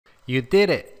You did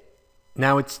it!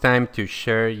 Now it's time to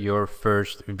share your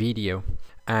first video.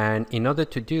 And in order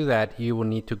to do that, you will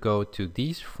need to go to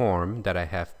this form that I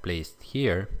have placed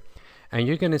here. And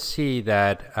you're going to see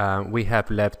that we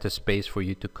have left a space for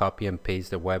you to copy and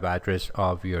paste the web address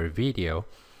of your video.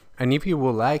 And if you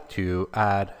would like to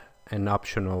add an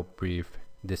optional brief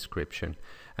description.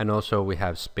 And also we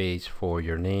have space for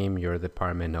your name, your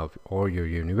department or your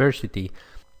university.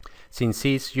 Since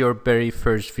it's your very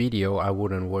first video, I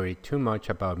wouldn't worry too much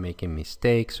about making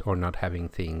mistakes or not having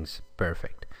things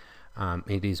perfect.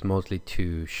 It is mostly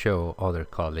to show other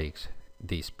colleagues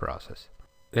this process.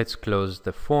 Let's close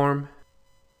the form.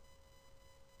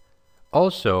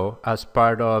 Also, as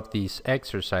part of this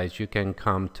exercise, you can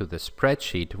come to the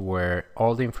spreadsheet where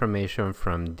all the information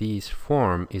from this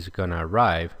form is gonna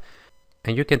arrive,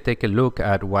 and you can take a look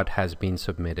at what has been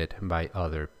submitted by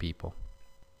other people.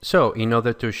 So, in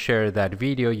order to share that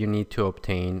video, you need to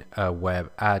obtain a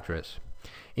web address.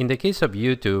 In the case of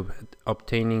YouTube,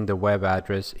 obtaining the web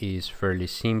address is fairly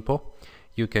simple.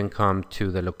 You can come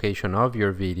to the location of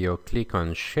your video, click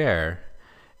on share,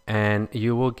 and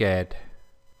you will get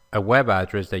a web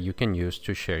address that you can use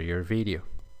to share your video.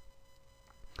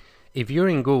 If you're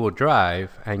in Google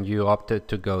Drive and you opted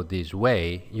to go this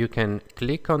way, you can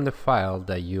click on the file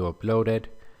that you uploaded,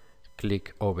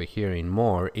 click over here in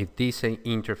more. If this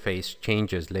interface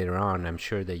changes later on, I'm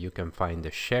sure that you can find the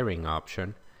sharing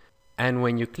option. And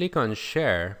when you click on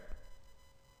share,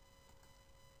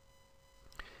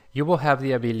 you will have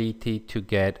the ability to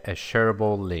get a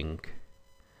shareable link.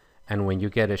 And when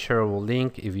you get a shareable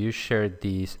link, if you share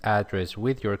this address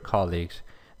with your colleagues,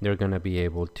 they're going to be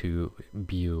able to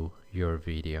view your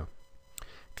video.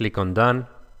 Click on done.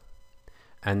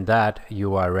 And that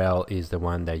URL is the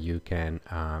one that you can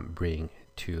bring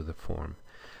to the form.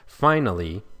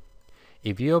 Finally,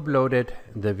 if you uploaded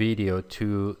the video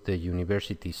to the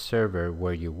university server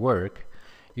where you work,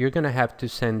 you're going to have to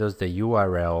send us the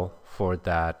URL for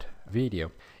that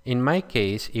video. In my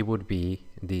case, it would be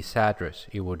this address.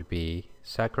 It would be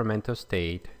Sacramento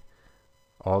State,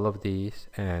 all of these,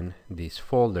 and this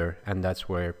folder, and that's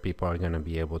where people are going to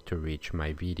be able to reach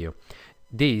my video.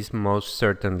 These most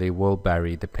certainly will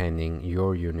vary depending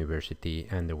your university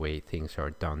and the way things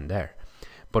are done there.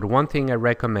 But one thing I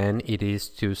recommend it is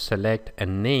to select a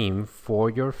name for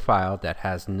your file that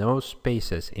has no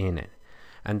spaces in it.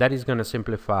 And that is going to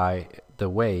simplify the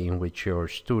way in which your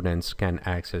students can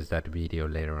access that video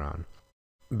later on.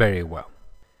 Very well.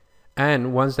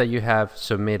 And once that you have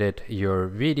submitted your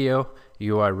video,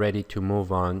 you are ready to move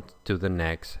on to the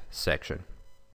next section.